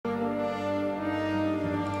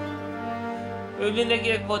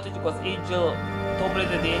Mindenkinek folytatjuk az Tomb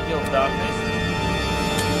Raider Angel of Darkness.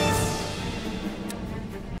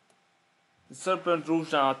 Serpent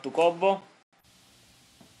Rouge-nál adtuk abba.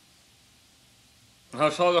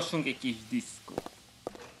 Most hallgassunk egy kis diszkót.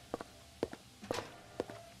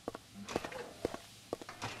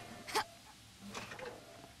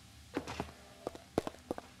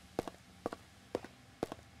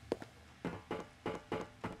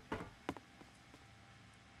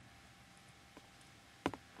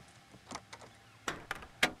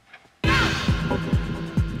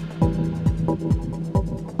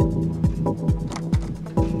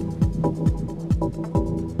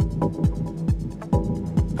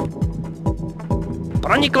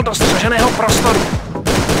 Pronikl do střeženého prostoru.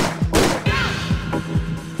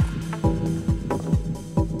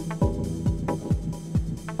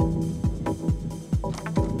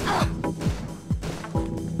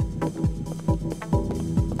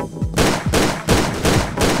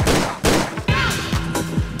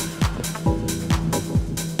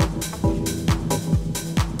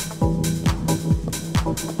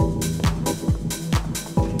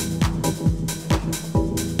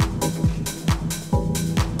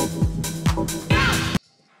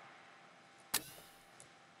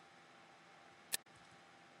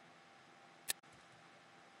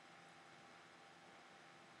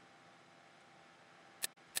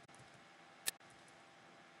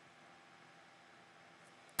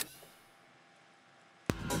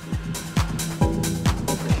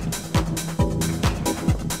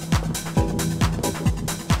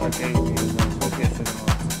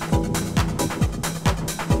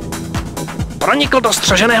 Pronikl do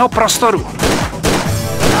střeženého prostoru.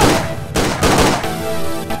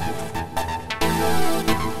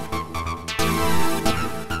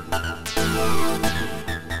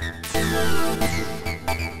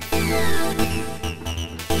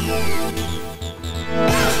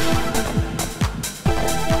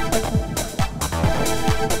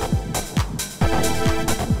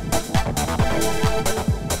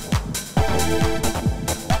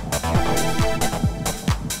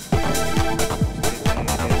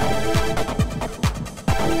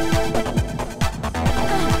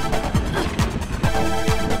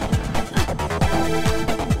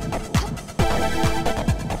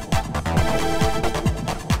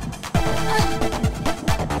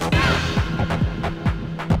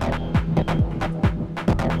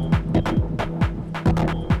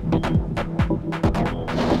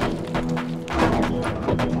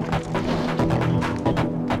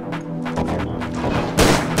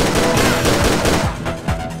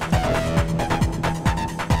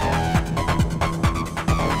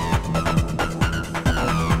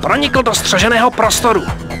 Pronikl do střeženého prostoru.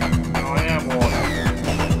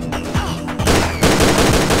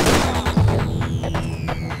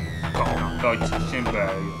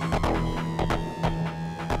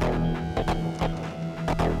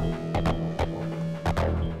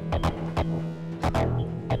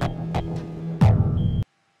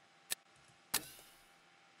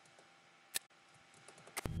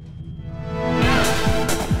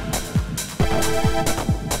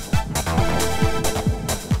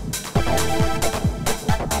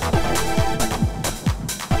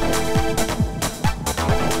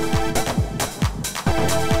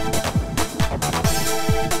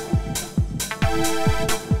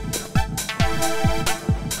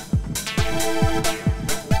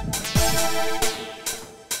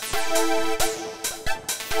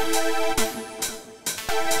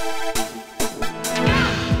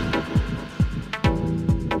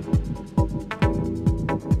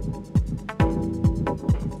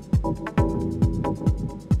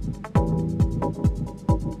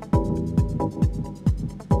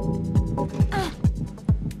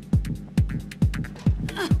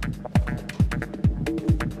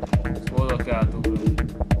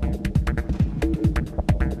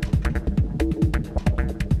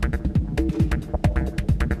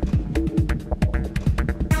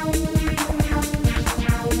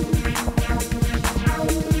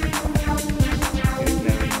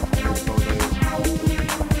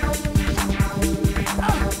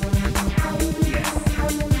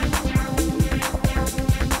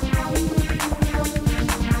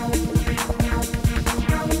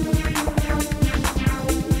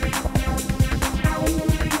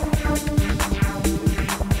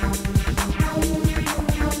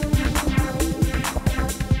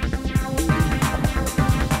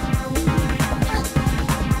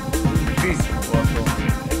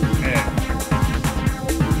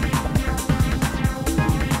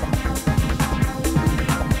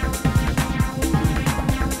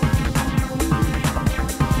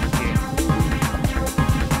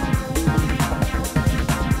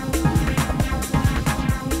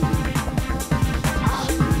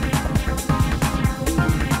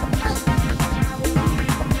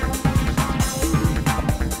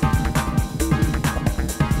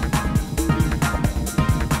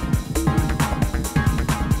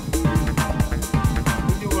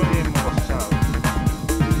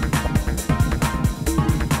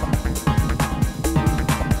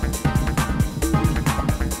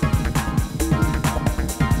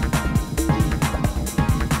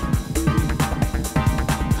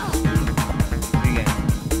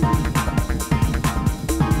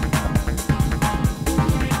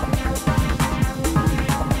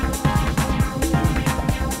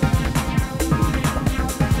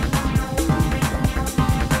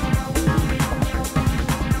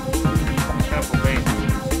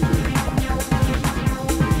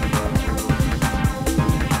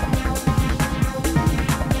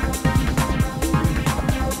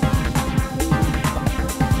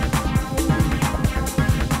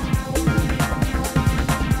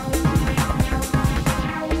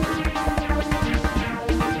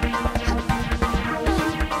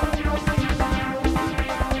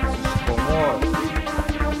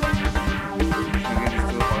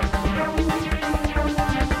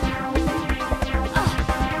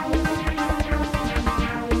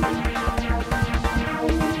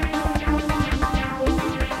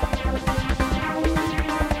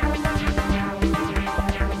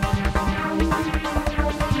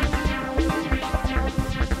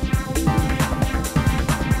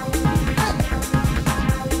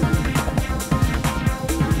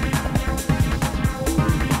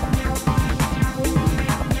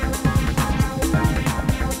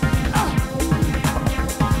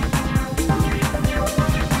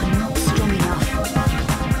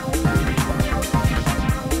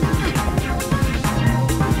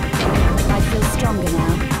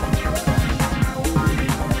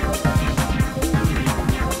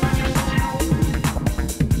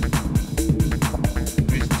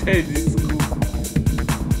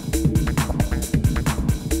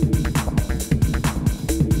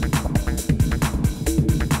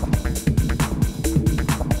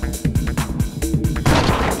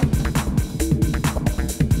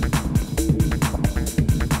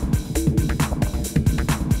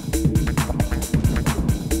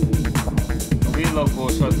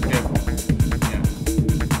 villogós, azért... Igen.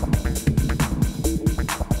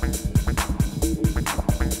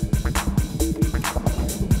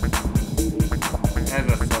 Ez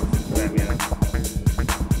lesz az, remélem.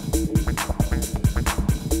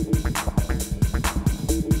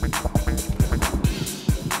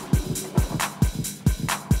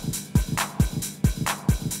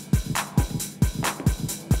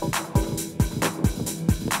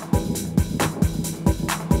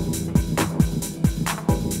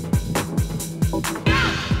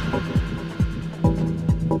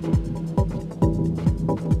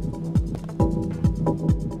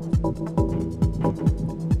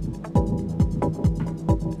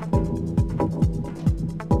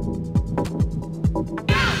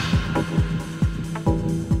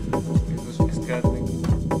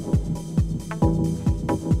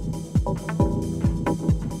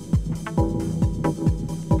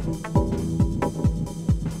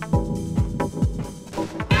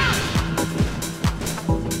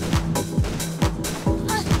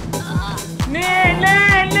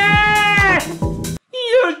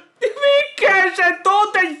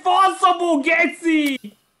 Geci!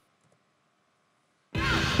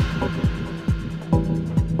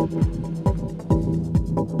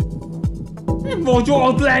 Nem vagy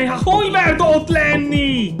ott lenni, hát hogy mert ott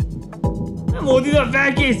lenni? Nem volt ide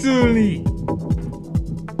felkészülni!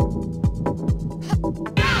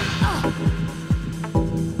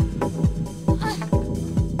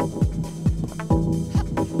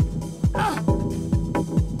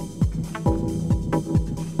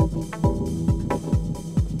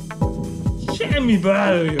 Semmiből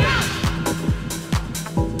előjön!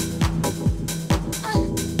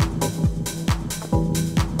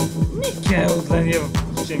 Mi kell ott lennie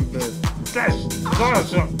a semmiből? Slash!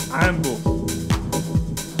 Gyorsan! Ámból!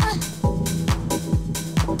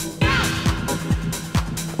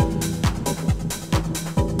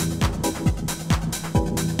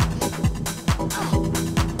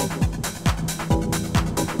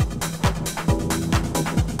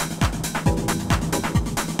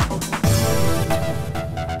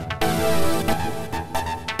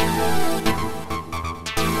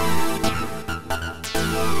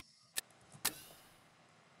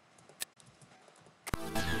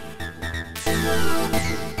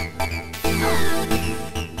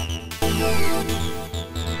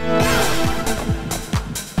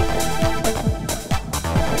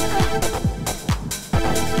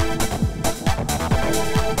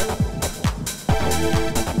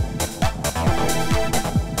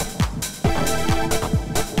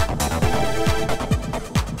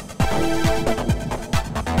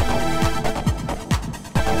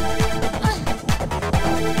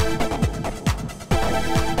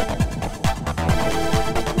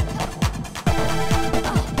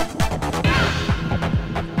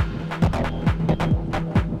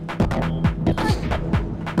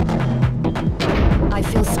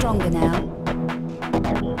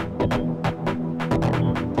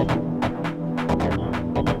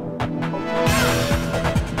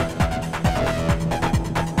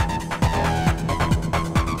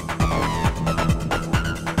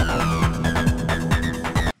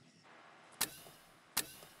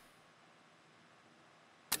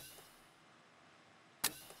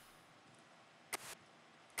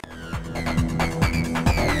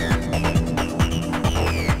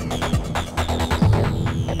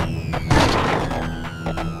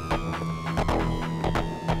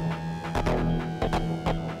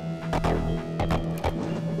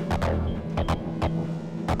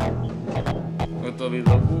 Ott a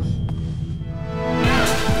villogós.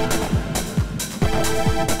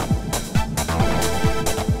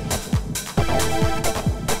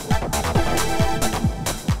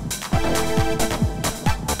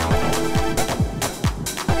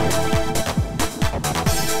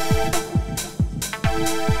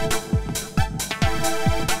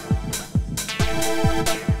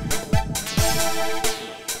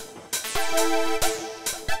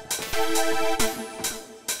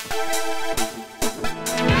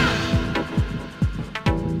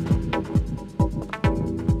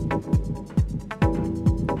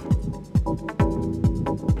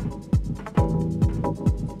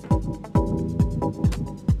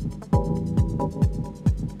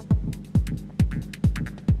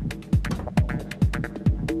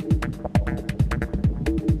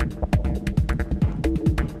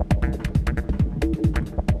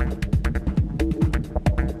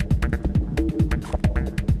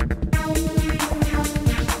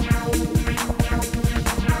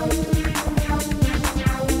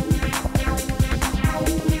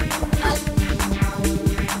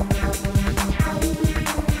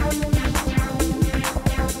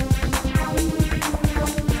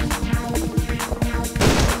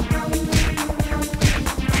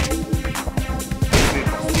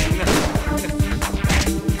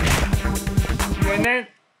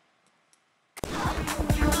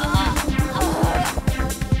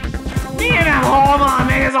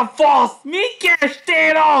 ez a fasz? Mit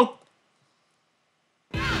kestél ott?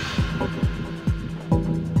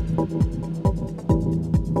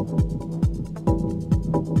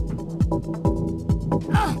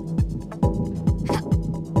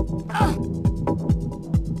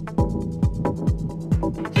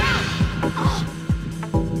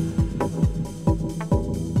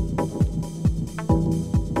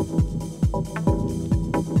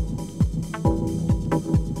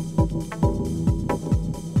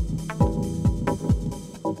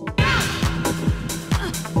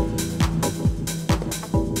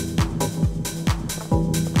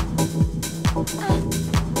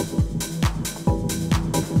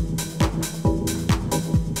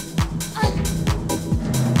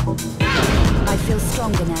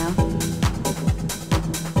 Stronger now.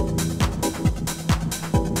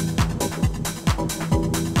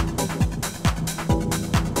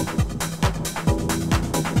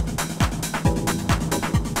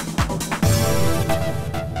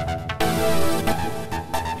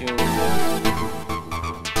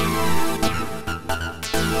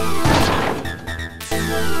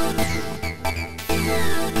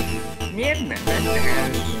 Miért nem vette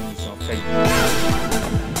el a fegyvert?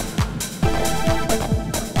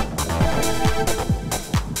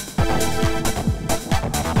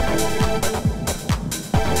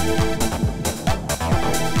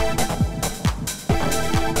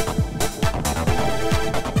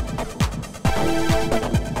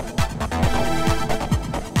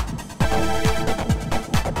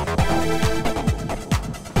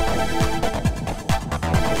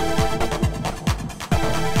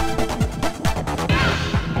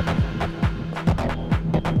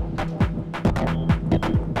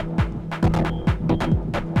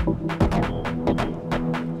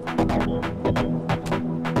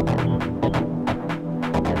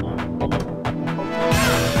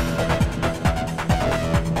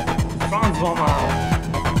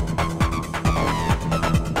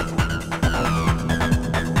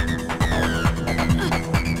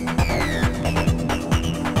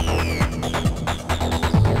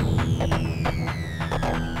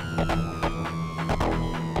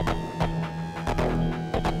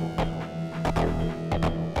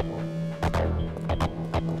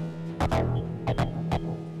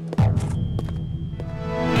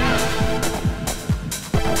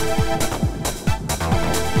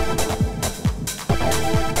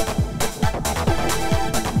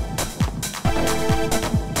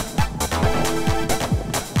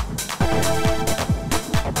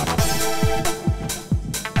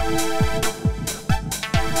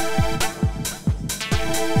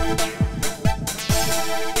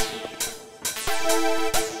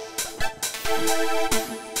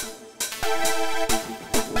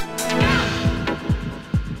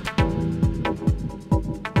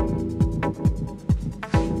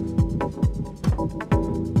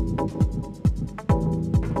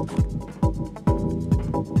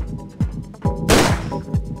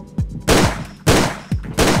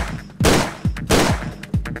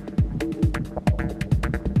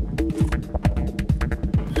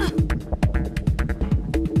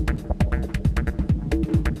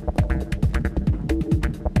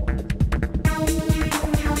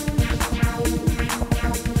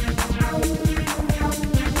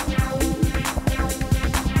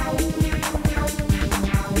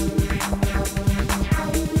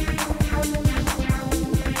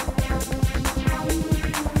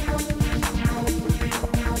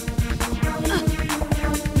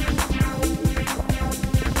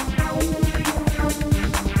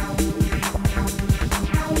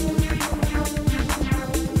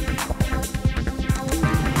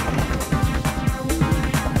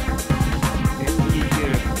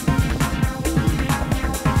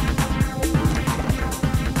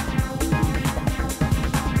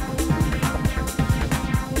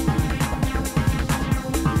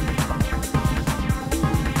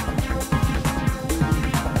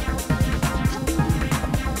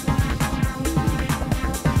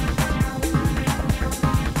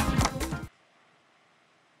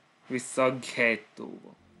 Vissza a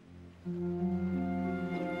gettóba.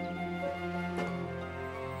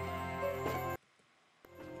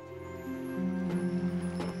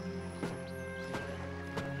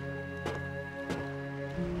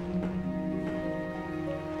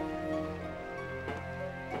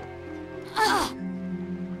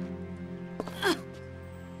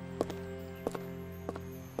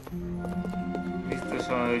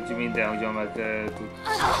 Biztosan, hogy mindenhogyan meg tud.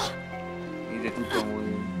 Ide tudtam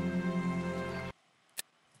volna.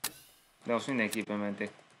 De most mindenképpen mentek.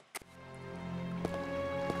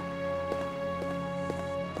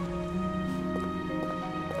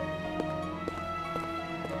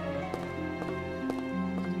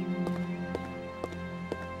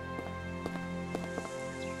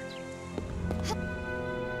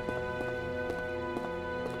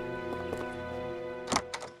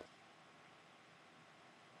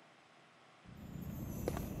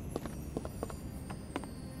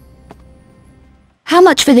 How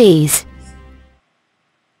much for these?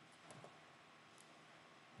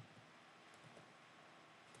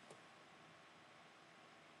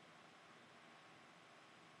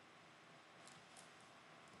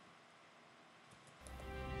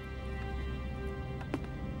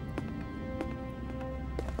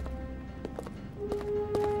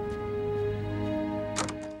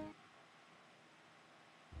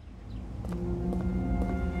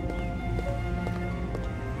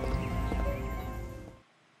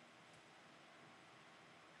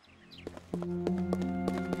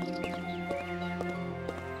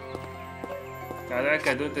 Tehát el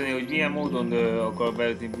kell dönteni, hogy milyen módon akar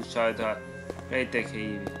bejutni BOUCHARD a rejtek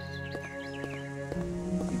helyébe.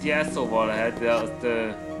 Itt jelszóval lehet, de azt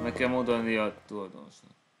meg kell mondani a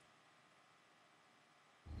tulajdonosnak.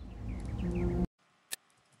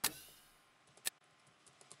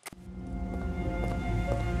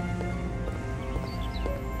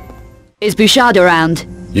 Is BOUCHARD around?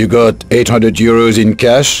 You got 800 euros in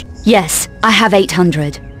cash? Yes, I have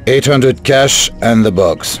 800. 800 cash and the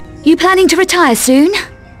box. You planning to retire soon?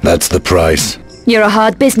 That's the price. You're a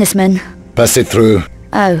hard businessman. Pass it through.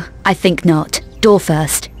 Oh, I think not. Door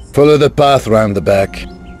first. Follow the path round the back.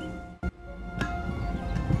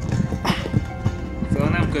 Szóval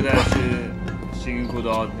nem kötelességünk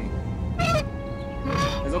odaadni.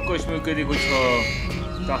 Ez akkor is működik, hogyha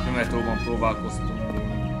kávémetróban próbálkoztunk.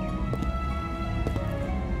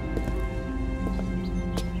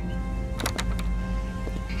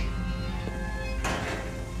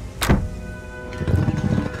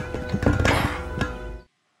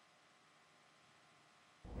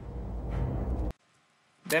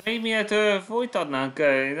 De még miért folytatnánk,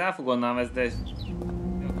 én elfogadnám ezt, de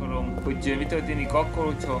akarom, hogy mi történik akkor,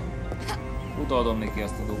 hogyha odaadom neki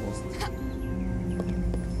azt a dobozt.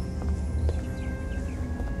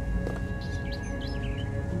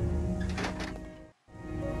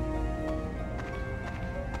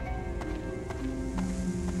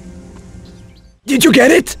 Did you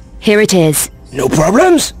get it? Here it is. No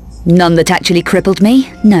problems? None that actually crippled me?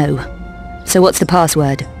 No. So what's the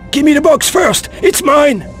password? Give me the box first. It's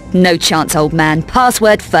mine. No chance, old man.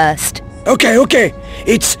 Password first. Okay.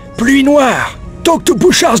 It's pluie noire. Talk to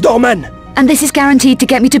Bouchard's doorman. And this is guaranteed to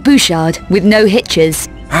get me to BOUCHARD, with no hitches.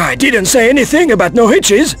 I didn't say anything about no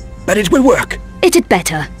hitches, but it will work. It had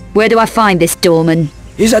better. Where do I find this doorman?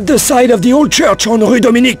 He's at the side of the old church on Rue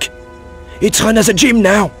Dominique. It's run as a gym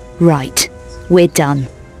now. Right. We're done.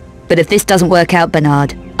 But if this doesn't work out,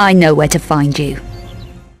 Bernard, I know where to find you.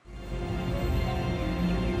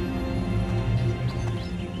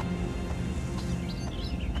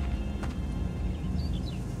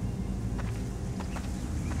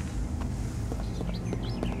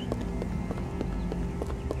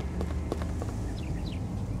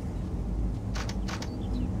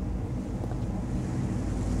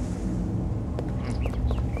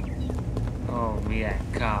 Milyen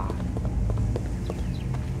kár.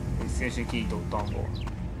 Szélesen kinyitottam volna.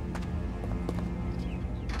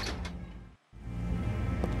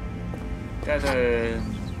 Tehát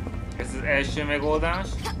ez az első megoldás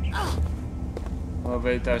a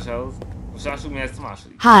bejutásához. Most lássuk mi ezt a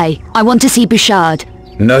második. Hi, I want to see BOUCHARD.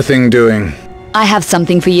 Nothing doing. I have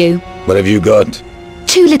something for you. What have you got?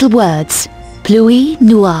 2 little words. Pluie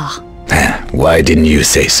noire. Why didn't you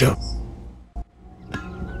say so?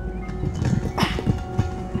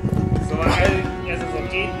 Szóval ez az a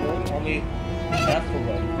két pont, ami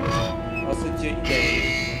elfogad. Az, hogy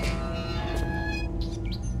ideér.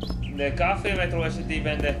 De kávémetró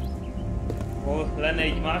esetében, de hol lenne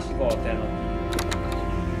egy másik alternatív.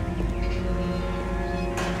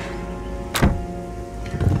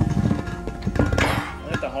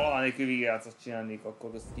 Ha halál nélkül végigjátszást csinálnék, akkor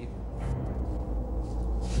azt ki.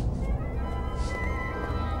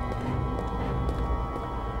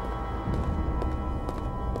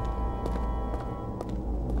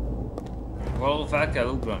 Valahol fel kell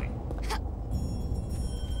ugrani.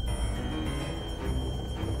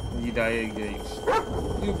 Hogy idáig ide is.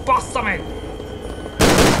 Jú, bassza meg!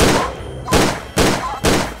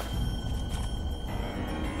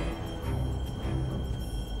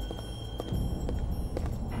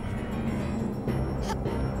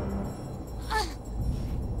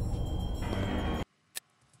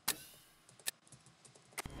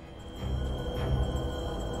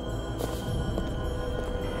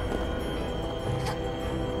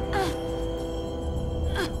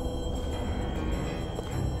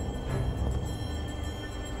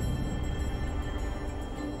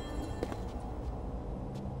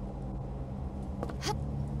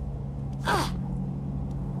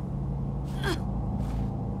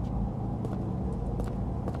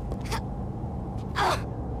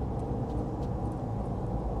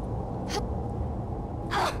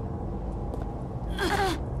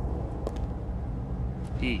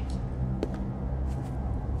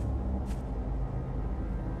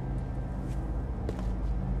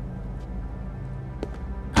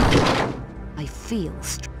 feel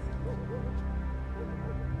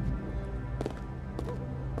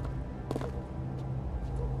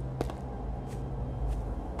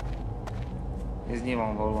Ez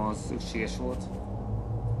nyilvánvalóan szükséges volt.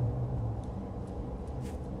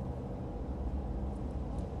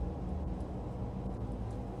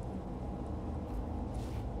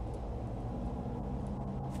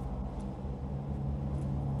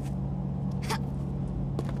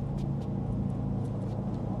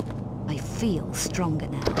 I feel stronger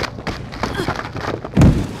now.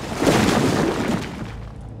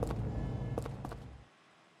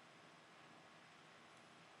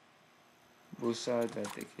 BOUCHARD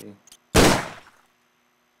vették ki.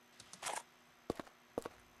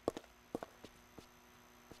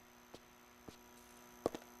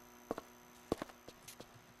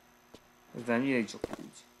 Ez nem mindegy, csak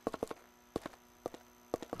úgy.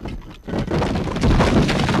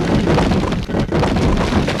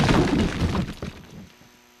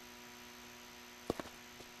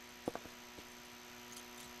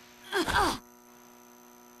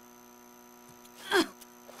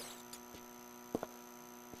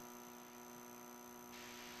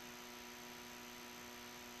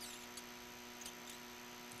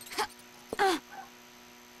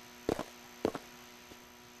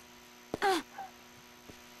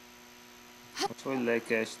 Most hogy le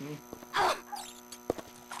kell esni?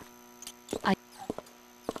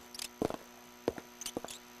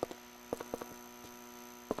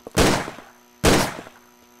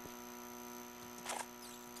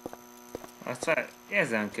 Aztán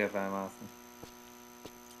ezen kell felmászni.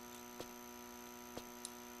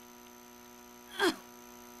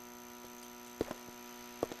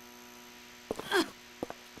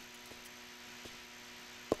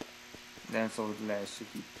 Nem szabad leessük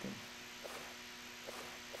itt.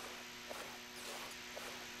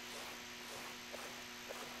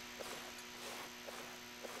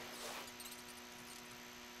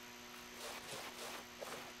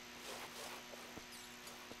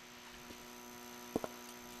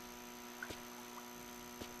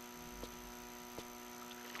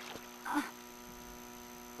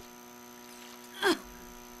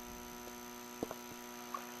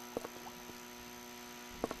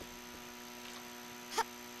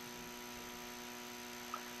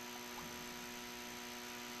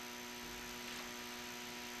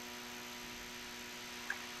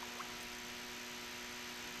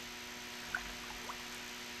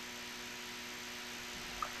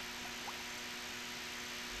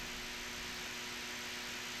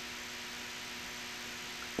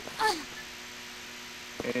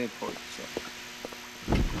 E poccia.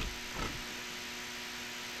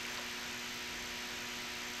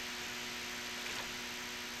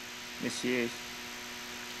 E si esce.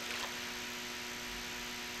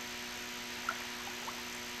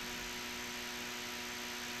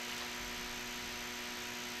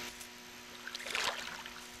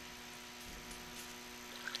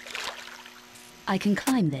 I can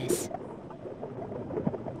climb this.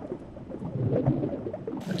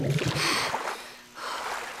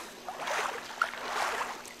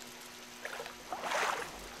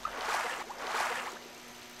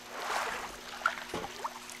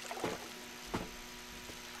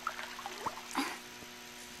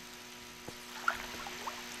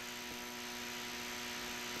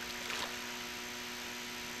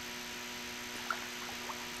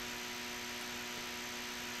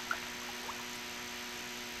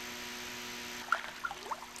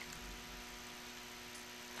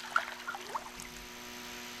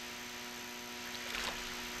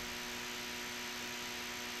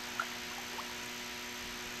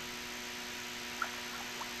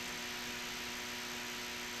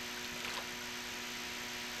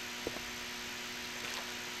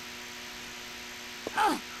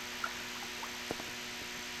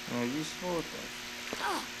 Meg is volt az?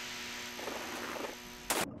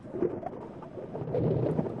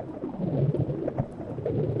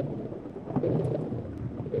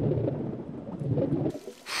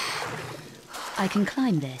 I can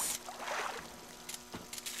climb this.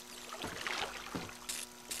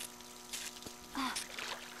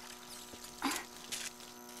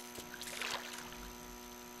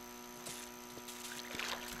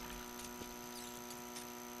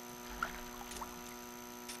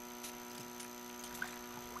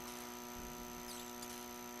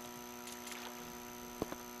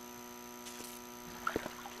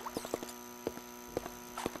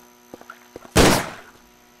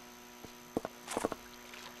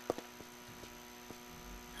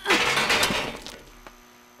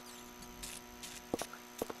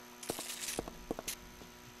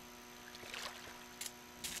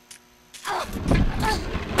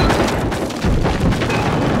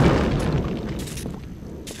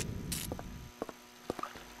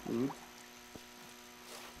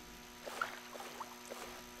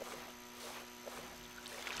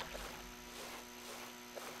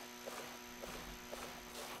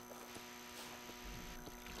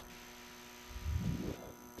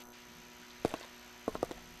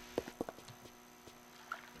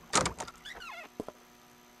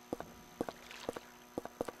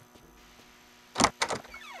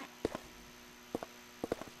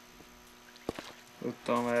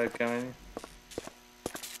 tudom, el kell menni.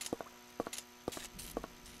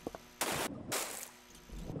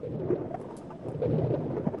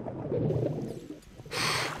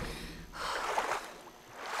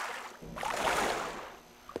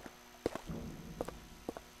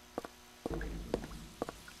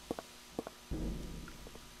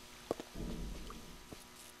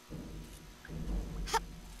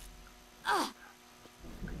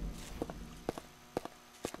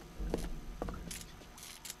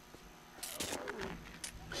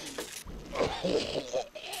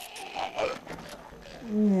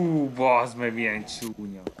 Bazd meg, milyen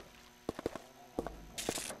csúnya.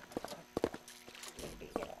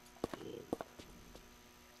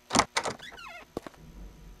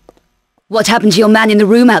 What happened to your man in the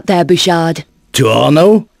room out there, Bouchard? To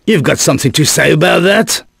Arno? You've got something to say about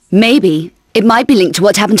that? Maybe. It might be linked to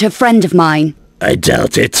what happened to a friend of mine. I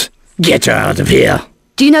doubt it. Get her out of here.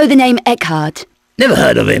 Do you know the name Eckhart? Never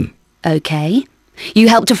heard of him. Okay. You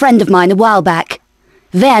helped a friend of mine a while back.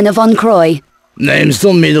 Werner von Croy. Names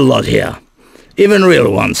don't mean a lot here. Even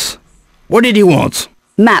real ones. What did he want?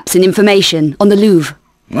 Maps and information on the Louvre.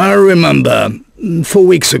 I remember, 4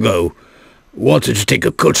 weeks ago, wanted to take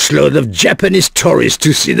a coachload of Japanese tourists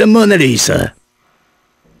to see the Mona Lisa.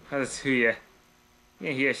 Hát ez hülye.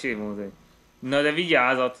 Milyen hülyeség mondani. Na de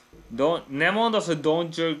vigyázat. Nem mondd azt, hogy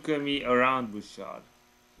don't jerk me around, Bouchard.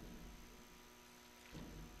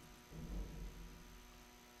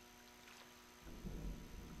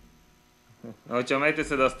 Hogyha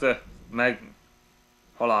megteszed azt, meg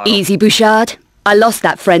halálra. Easy, Bouchard. I lost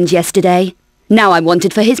that friend yesterday. Now I'm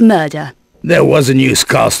wanted for his murder. There was a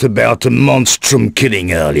newscast about a monstrum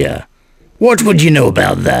killing earlier. What would you know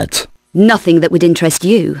about that? Nothing that would interest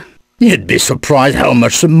you. You'd be surprised how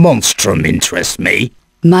much the monstrum interests me.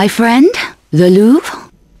 My friend? The Louvre?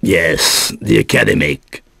 Yes, the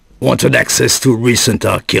academic. Wanted access to recent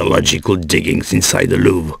archaeological diggings inside the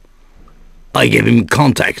Louvre. I gave him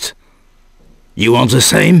contact. You want the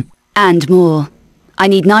same? And more. I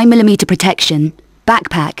need 9mm protection,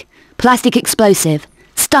 backpack, plastic explosive,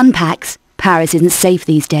 stun packs. Paris isn't safe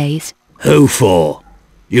these days. Who for?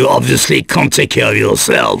 You obviously can't take care of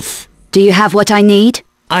yourself. Do you have what I need?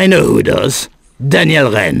 I know who does. Daniel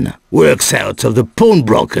Rennes works out of the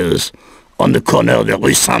pawnbrokers on the corner of the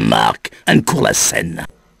Rue Saint-Marc and Cours la Seine.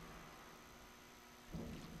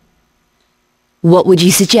 What would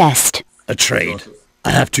you suggest? A trade. I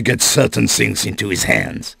have to get certain things into his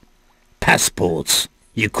hands. Passports.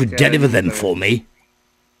 You could deliver them for me?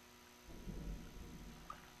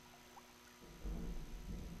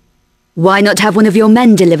 Why not have one of your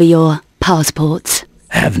men deliver your passports?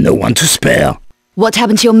 Have no one to spare. What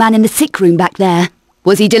happened to your man in the sick room back there?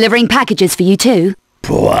 Was he delivering packages for you too?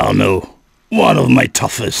 Poor Arno. One of my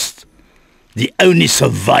toughest. The only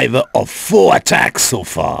survivor of 4 attacks so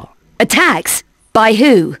far. Attacks? By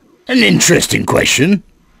who? An interesting question.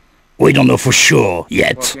 We don't know for sure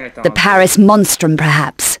yet. The Paris Monstrum,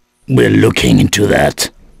 perhaps. We're looking into that.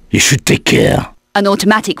 You should take care. An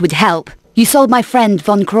automatic would help. You sold my friend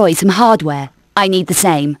Von Croy some hardware. I need the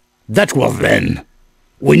same. That was then.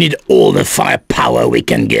 We need all the firepower we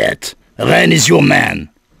can get. Ren is your man.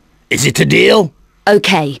 Is it a deal?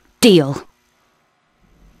 Okay, deal.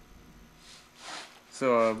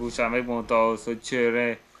 Szóval Bouchard megmondta ahhoz,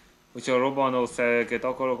 hogyha robbanószereket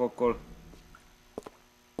akarok, akkor...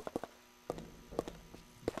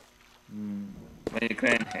 Megyek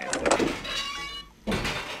Renhez.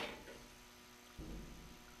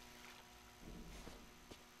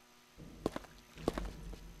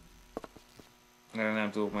 Erre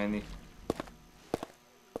nem tudok menni.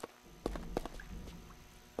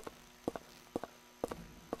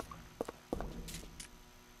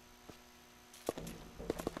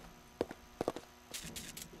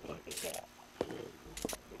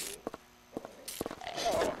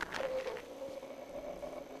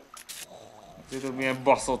 Tudod, milyen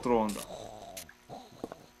baszott ronda.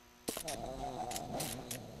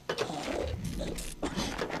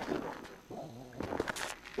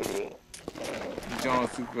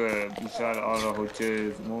 Gyakorlatilag Bouchard arra, hogy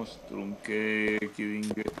ez monstrum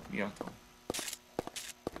killing miatt van.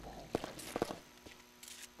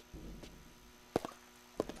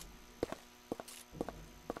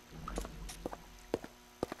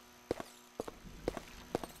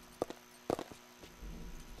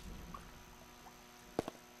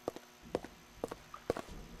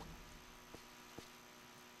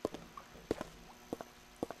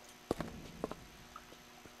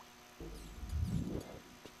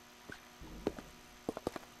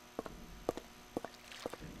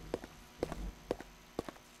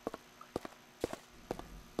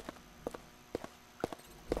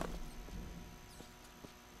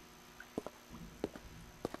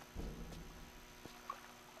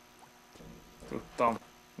 Tudtam,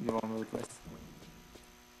 hogy valami lesz.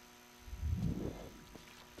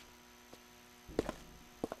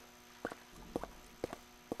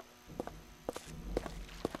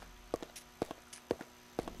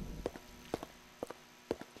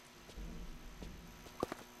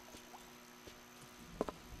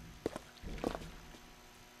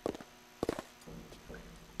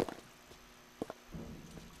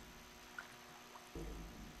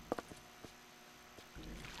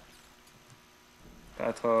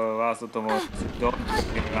 Tehát ha választottam a Don't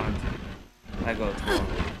megölt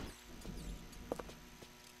volna.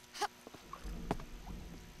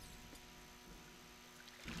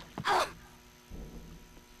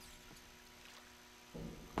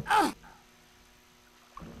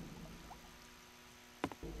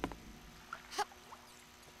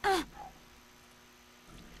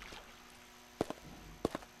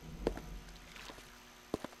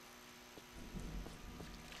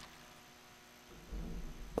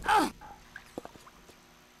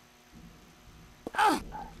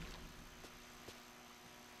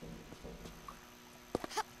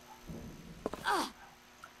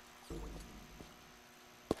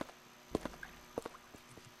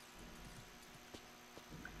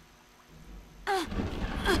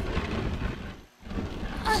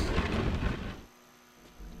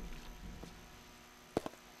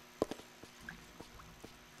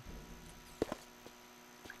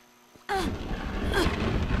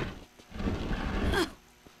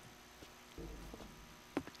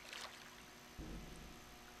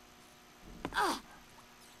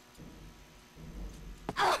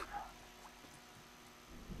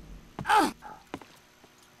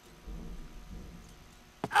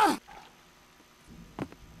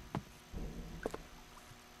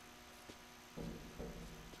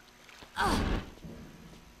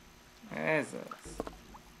 Ez az.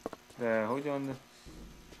 De hogyan?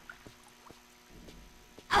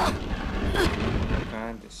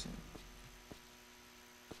 Rendesen.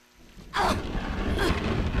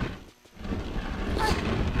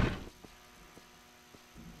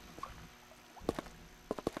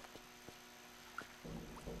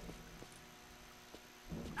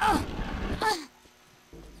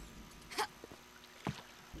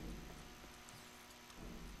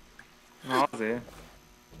 Na azért.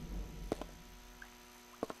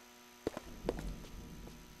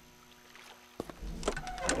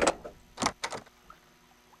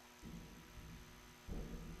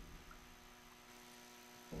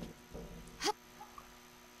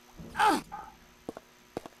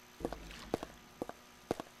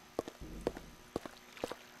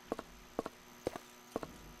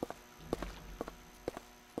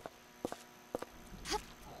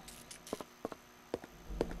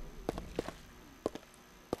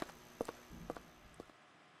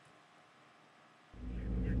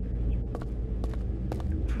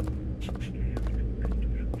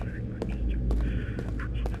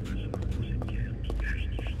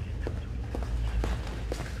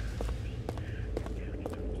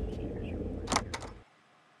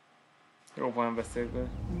 Jobban nem beszélek be.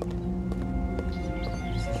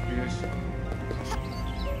 Biztos bűs.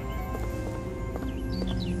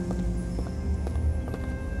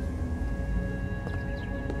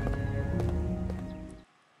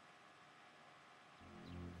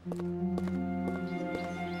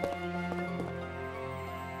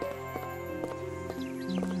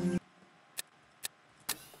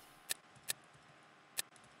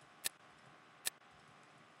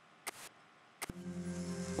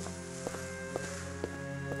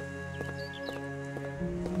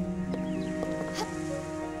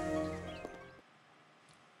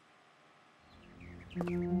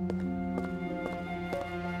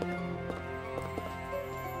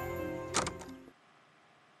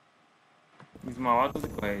 Itt már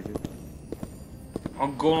változik a helyzet. A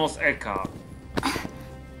gonosz Eka.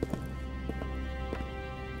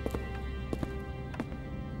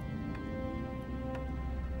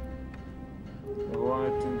 De hol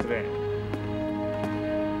jöttünk rá?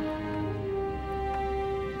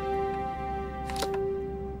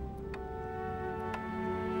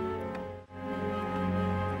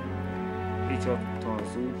 Így adtam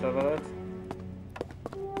az útlevelet.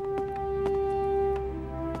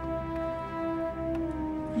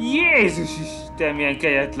 Jézus Isten, milyen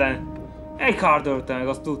kegyetlen! Egy kard ölte meg,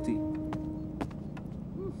 azt tuti.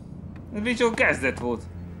 Ez micsoda kezdet volt.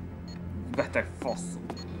 Beteg faszom.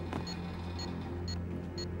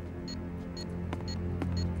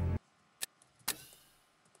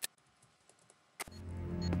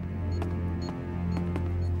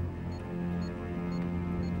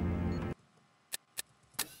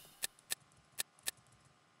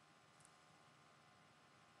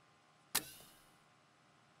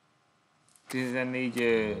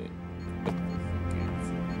 14...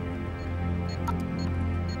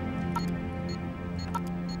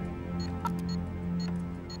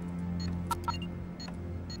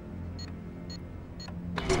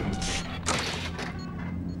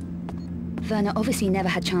 Werner obviously never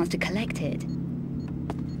had chance to collect it.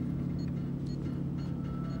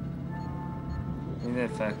 Minden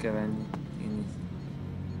fel kell venni.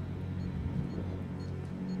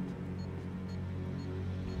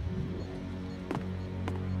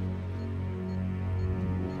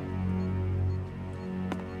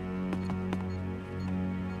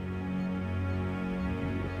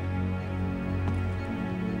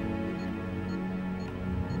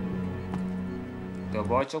 De a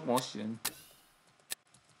baj csak most jön.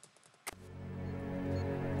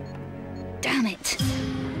 Damn it!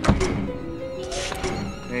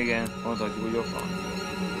 Igen, mondhatjuk, hogy jobb van.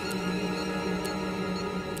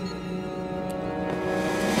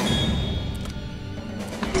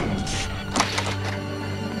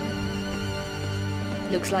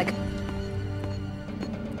 Looks like...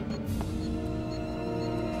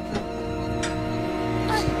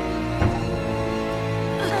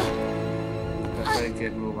 Fel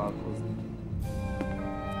kell próbálkozni.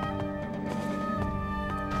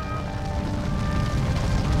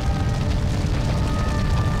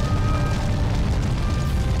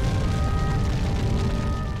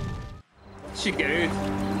 Sikerült!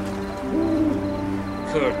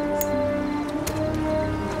 Curtis.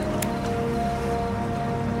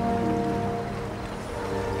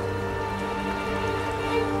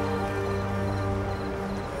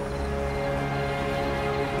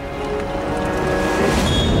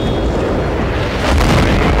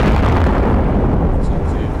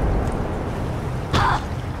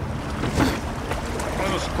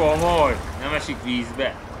 Most komoly! Nem esik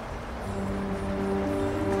vízbe.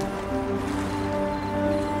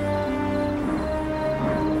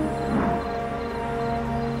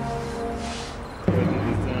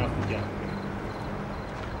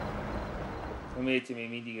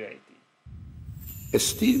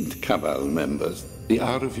 Esteemed Cabal members, the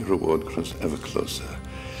hour of your reward grows ever closer.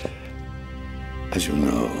 As you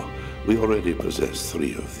know, we already possess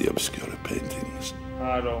 3 of the obscure paintings.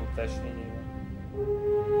 3 festménye.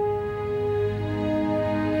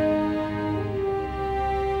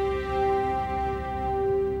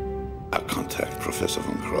 Our contact, Professor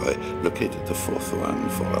von Croy, located the 4th one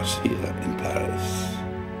for us here in Paris.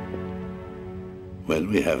 When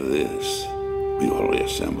we have this, we will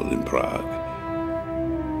reassemble in Prague.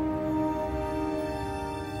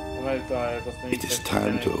 It is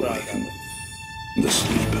time to awaken the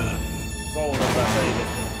sleeper.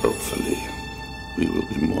 Hopefully, we will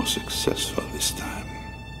be more successful this time.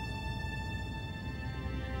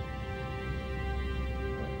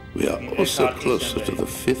 We are also closer to the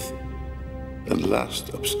 5th and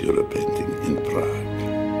last obscure painting in Prague.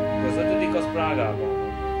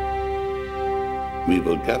 We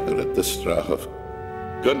will gather at the Strahov.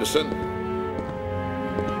 Gunderson.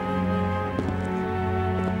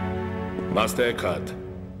 Master Eckhart.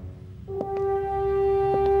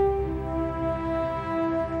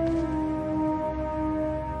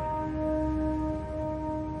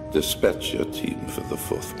 Dispatch your team for the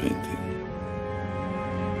 4th painting.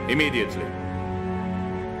 Immediately.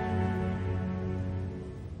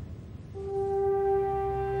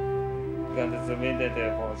 Gunderson mindent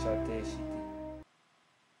elvalósát teljesíti.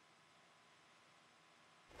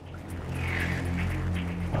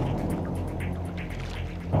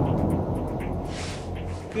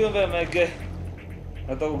 Különben meg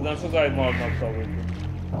a tagok nem sokáig maradnak tagok.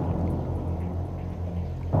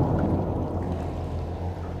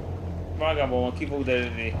 Magában van, ki fog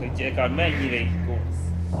derülni, hogy Eckhart mennyire így gonosz.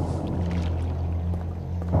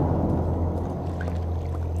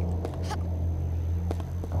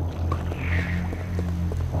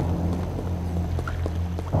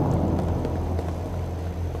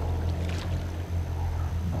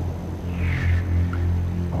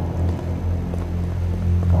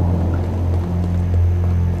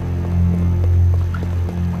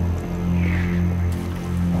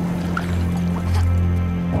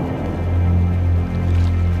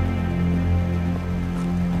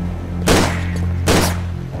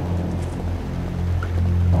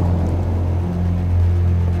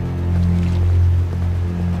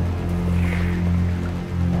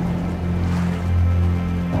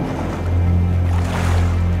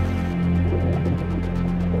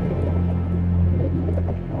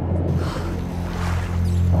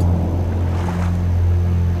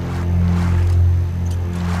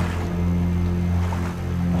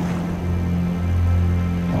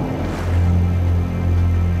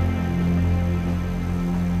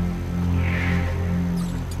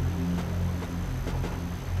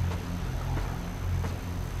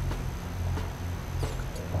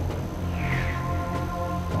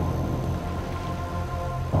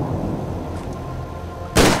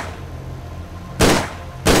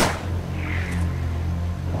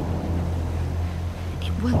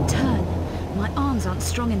 won't turn. My arms aren't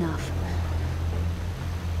strong enough.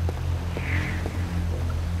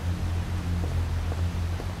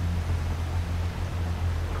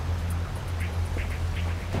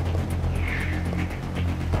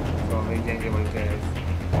 Szóval még gyenge vagyok ehhez.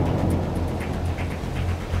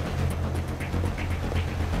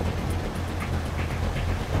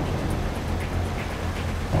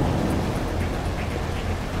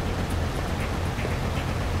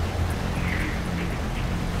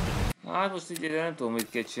 Hát most így nem tudom, mit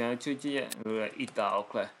kell csinálni, úgyhogy itt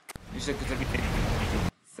állok le. És ekközben itt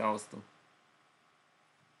szavaztam.